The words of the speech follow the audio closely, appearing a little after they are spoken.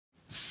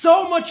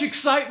So much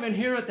excitement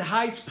here at the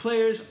Heights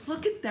Players.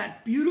 Look at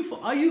that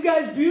beautiful. Are you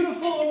guys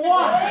beautiful or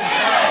what?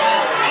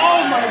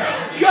 Oh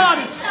my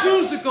God, it's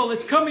Seussical.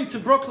 It's coming to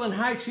Brooklyn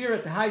Heights here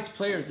at the Heights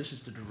Players. This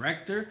is the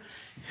director,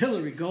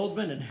 Hillary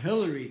Goldman. And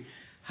Hilary,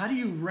 how do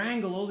you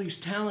wrangle all these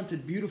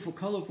talented, beautiful,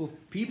 colorful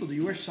people? Do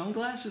you wear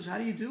sunglasses? How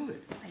do you do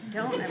it? I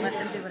don't. I let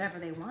them do whatever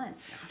they want.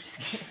 No, I'm just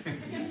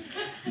kidding.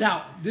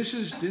 Now, this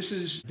is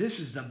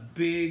the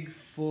big,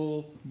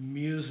 full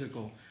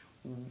musical.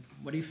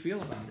 What do you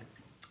feel about it?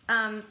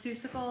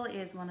 Seussical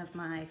is one of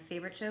my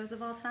favorite shows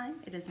of all time.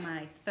 It is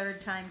my third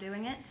time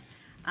doing it.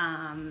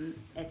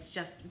 It's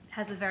just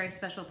has a very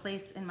special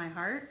place in my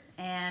heart,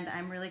 and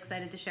I'm really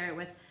excited to share it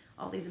with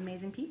all these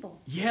amazing people.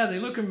 Yeah, they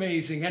look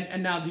amazing.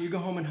 And now, do you go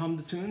home and hum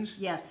the tunes?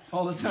 Yes.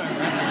 All the time,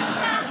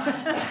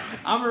 right?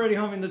 I'm already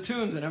humming the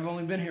tunes, and I've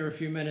only been here a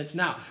few minutes.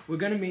 Now, we're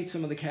going to meet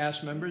some of the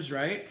cast members,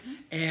 right?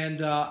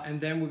 And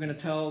then we're going to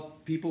tell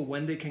people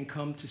when they can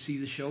come to see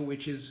the show,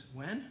 which is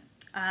when?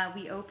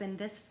 We open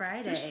this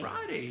Friday. This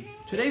Friday.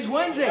 Today's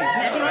Wednesday.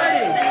 This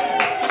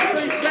Friday.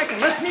 February 2nd.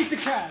 Let's meet the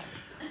cat.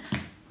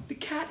 The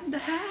Cat in the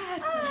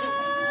Hat.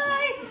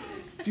 Hi.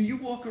 Do you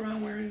walk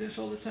around wearing this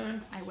all the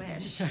time? I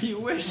wish. You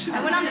wish?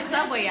 I went on the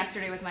subway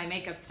yesterday with my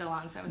makeup still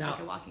on, so I was Now,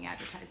 like a walking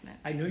advertisement.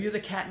 I know you're the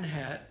Cat in the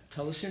Hat.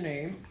 Tell us your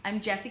name. I'm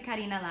Jessie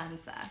Carina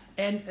Lanza.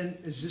 And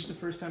is this the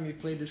first time you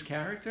played this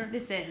character?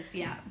 This is,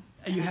 yeah.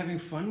 Are you having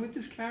fun with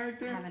this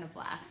character? I'm having a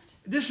blast.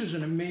 This is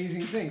an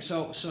amazing thing.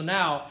 So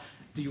now,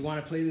 do you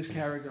want to play this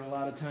character a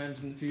lot of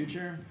times in the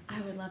future? I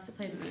would love to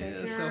play this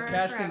character. Yeah, so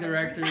casting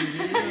directors,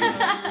 here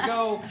we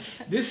go.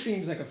 This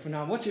seems like a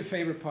phenomenon. What's your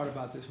favorite part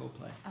about this whole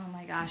play? Oh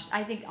my gosh,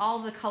 I think all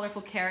the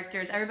colorful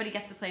characters, everybody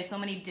gets to play so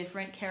many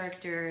different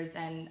characters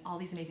and all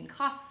these amazing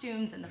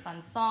costumes and the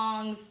fun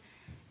songs.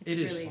 It's It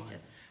is really fun.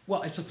 just...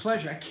 Well, it's a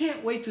pleasure. I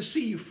can't wait to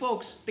see you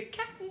folks. The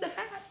Cat in the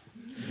Hat.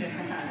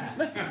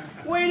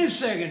 Wait a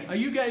second. Are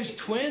you guys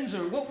twins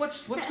or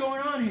what's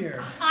going on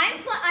here?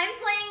 I'm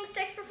playing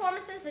 6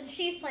 performances and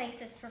she's playing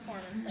 6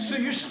 performances. So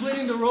you're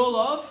splitting the role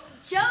of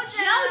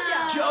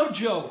Jojo.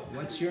 Jojo.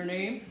 What's your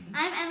name?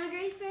 I'm Emma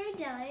Grace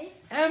Berry.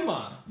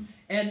 Emma.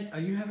 And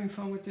are you having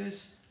fun with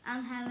this?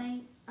 I'm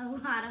having a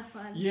lot of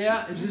fun.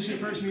 Yeah. Is this your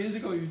first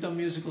musical or you've done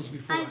musicals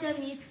before? I've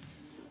done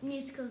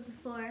musicals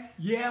before.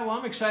 Yeah, well,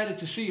 I'm excited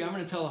to see you. I'm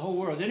going to tell the whole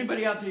world.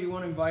 Anybody out there you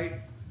want to invite?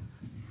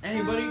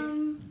 Anybody?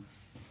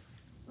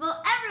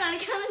 Well,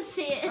 everyone come and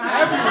see it.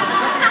 Everyone,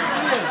 come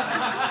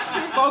and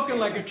see it. Spoken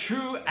like a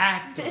true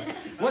actor.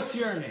 What's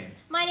your name?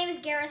 My name is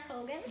Gareth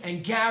Hogan.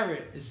 And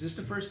Garrett, is this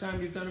the first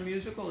time you've done a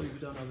musical or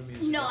you've done other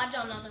musicals? No, I've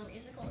done other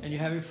musicals. And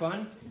you're having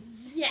fun?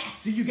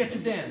 Yes. Do you get to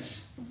dance?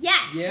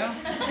 Yes. Yeah?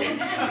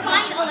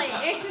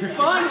 Finally. You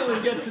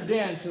finally get to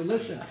dance. So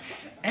listen,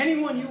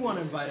 anyone you want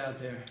to invite out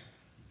there?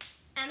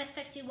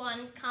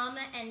 MS51, come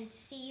and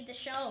see the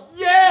show.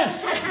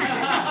 Yes!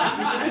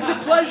 It's a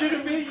pleasure to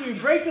meet you.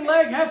 Break a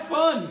leg, have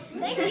fun.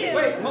 Thank you.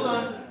 Wait, hold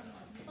on.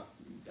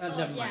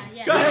 Never mind.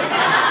 Yeah. Go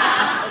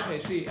ahead. Okay,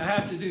 see, I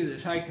have to do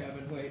this. Hi,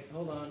 Kevin. Wait,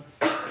 hold on.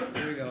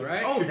 Here we go,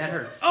 right? Oh, that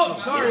hurts. Oh,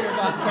 sorry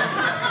about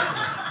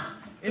that.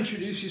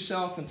 Introduce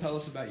yourself and tell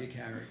us about your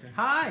character.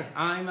 Hi,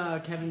 I'm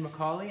Kevin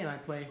McCauley, and I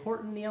play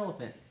Horton the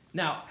Elephant.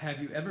 Now, have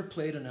you ever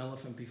played an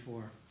elephant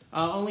before?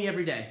 Only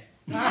every day.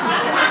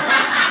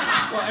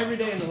 Well, every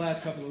day in the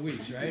last couple of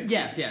weeks, right?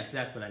 Yes,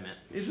 that's what I meant.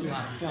 It's a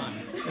lot of fun.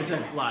 It's a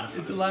lot of fun.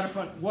 It's a lot of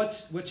fun.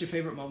 What's your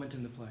favorite moment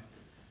in the play?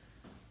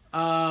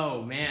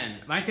 Oh,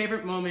 man. My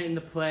favorite moment in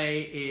the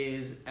play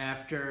is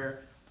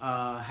after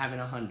having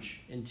a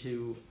hunch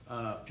into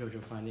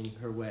Jojo finding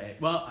her way.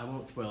 Well, I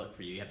won't spoil it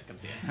for you. You have to come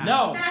see it.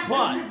 No,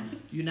 but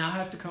you now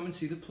have to come and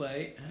see the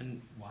play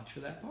and watch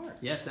for that part.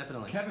 Yes,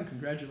 definitely. Kevin,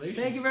 congratulations.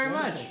 Thank you very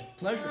much.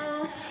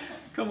 Pleasure.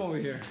 Come over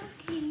here.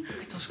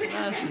 Look at those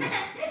glasses.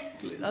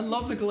 I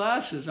love the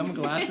glasses. I'm a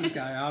glasses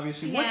guy,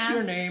 obviously. What's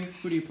your name?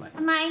 Who do you play?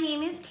 My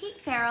name is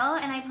Kate Farrell,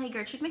 and I play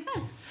Gertrude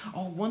McFuzz.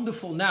 Oh,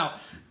 wonderful. Now,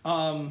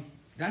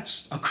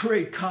 that's a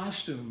great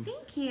costume.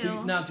 Thank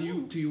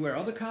you. Do you wear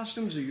other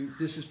costumes, or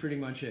this is pretty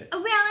much it?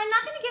 Well, I'm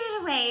not going to give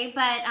it away,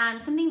 but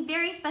something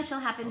very special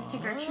happens to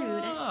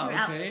Gertrude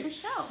throughout the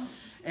show.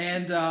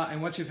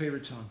 And what's your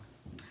favorite song?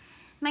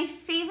 My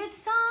favorite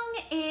song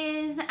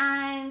is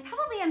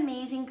probably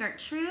Amazing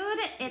Gertrude.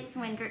 It's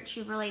when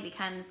Gertrude really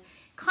becomes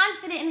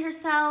confident in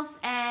herself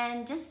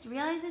and just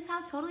realizes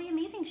how totally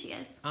amazing she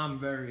is. I'm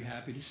very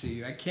happy to see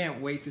you. I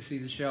can't wait to see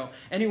the show.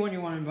 Anyone you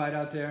want to invite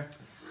out there?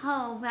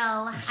 Oh,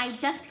 well, I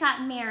just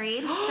got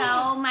married,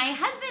 so my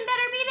husband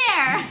better be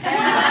there.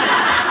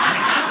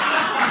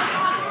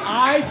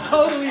 I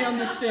totally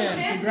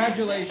understand.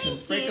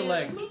 Congratulations. Thank Break a you.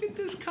 leg. Look at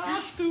this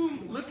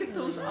costume. Look at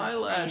those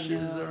eyelashes.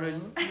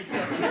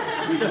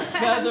 The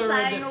feather.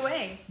 Sliding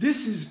away.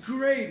 This is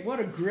great. What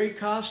a great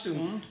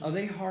costume. Are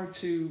they hard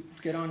to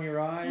get on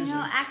your eyes? You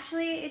know,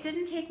 actually, it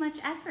didn't take much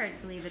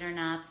effort, believe it or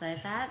not,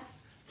 but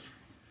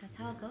that's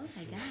how it goes,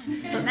 I guess.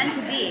 It's meant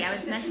to be. I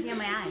was meant to be on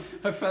my eyes.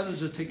 Her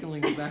feathers are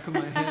tickling the back of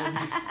my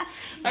head.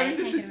 I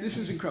mean, this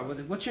is incredible.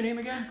 What's your name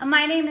again?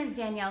 My name is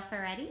Danielle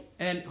Flaherty.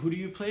 And who do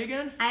you play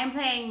again? I am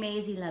playing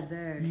Mayzie La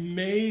Bird.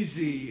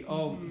 Mayzie.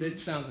 Oh, that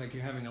sounds like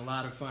you're having a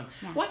lot of fun.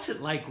 Yeah. What's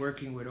it like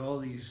working with all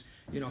these,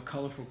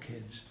 colorful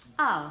kids?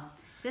 Oh,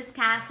 this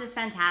cast is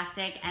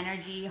fantastic.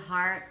 Energy,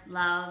 heart,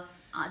 love.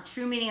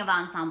 True meaning of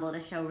ensemble, the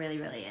show really,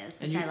 really is,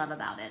 which I love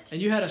about it.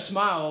 And you had a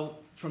smile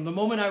from the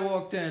moment I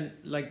walked in.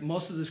 Like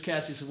most of this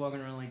cast used to walking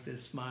around like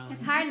this, smiling.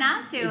 It's hard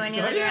not to when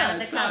you look around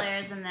the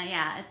colors not.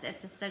 and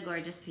it's just a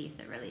gorgeous piece.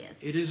 It really is.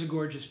 It is a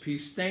gorgeous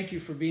piece. Thank you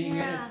for being in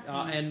it.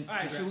 All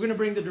right, so we're gonna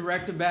bring the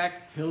director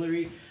back,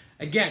 Hilary.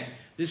 Again,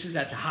 this is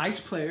at the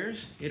Heights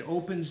Players. It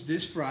opens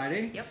this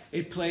Friday. Yep.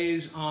 It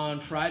plays on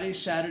Friday,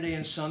 Saturday,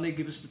 and Sunday.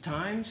 Give us the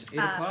times. 8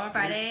 o'clock.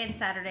 Friday and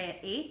Saturday at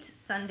 8.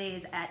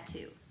 Sundays at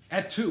 2.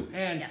 At 2.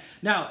 And yes.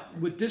 Now,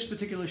 with this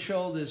particular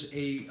show, there's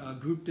a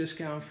group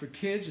discount for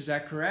kids. Is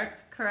that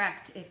correct?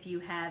 Correct. If you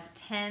have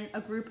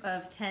a group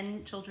of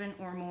 10 children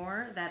or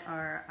more that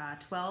are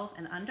 12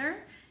 and under,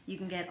 you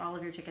can get all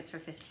of your tickets for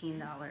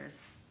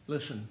 $15.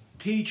 Listen,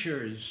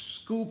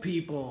 teachers, school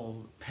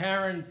people,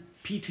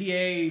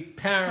 PTA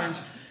parents,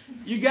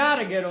 you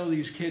gotta get all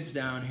these kids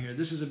down here.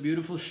 This is a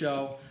beautiful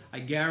show. I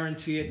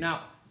guarantee it.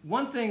 Now,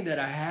 one thing that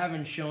I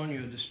haven't shown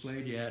you or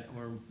displayed yet,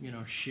 or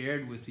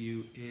shared with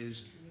you,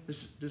 is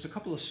there's a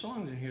couple of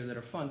songs in here that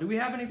are fun. Do we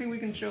have anything we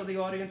can show the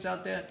audience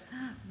out there?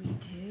 We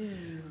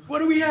do. What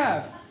do we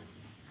have?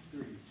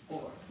 3,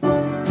 4.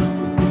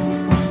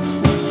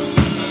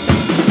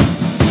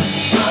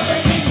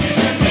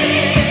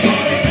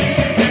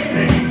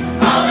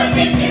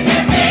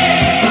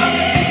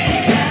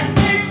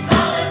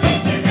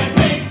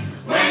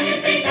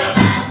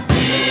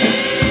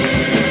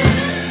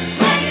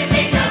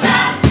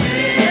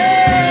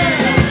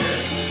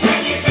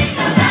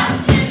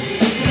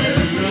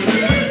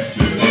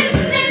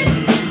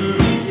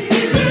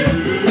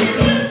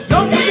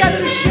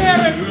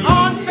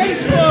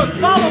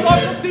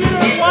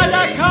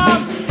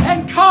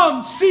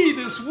 See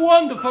this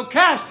wonderful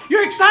cast.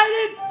 You're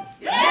excited?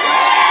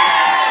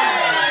 Yeah!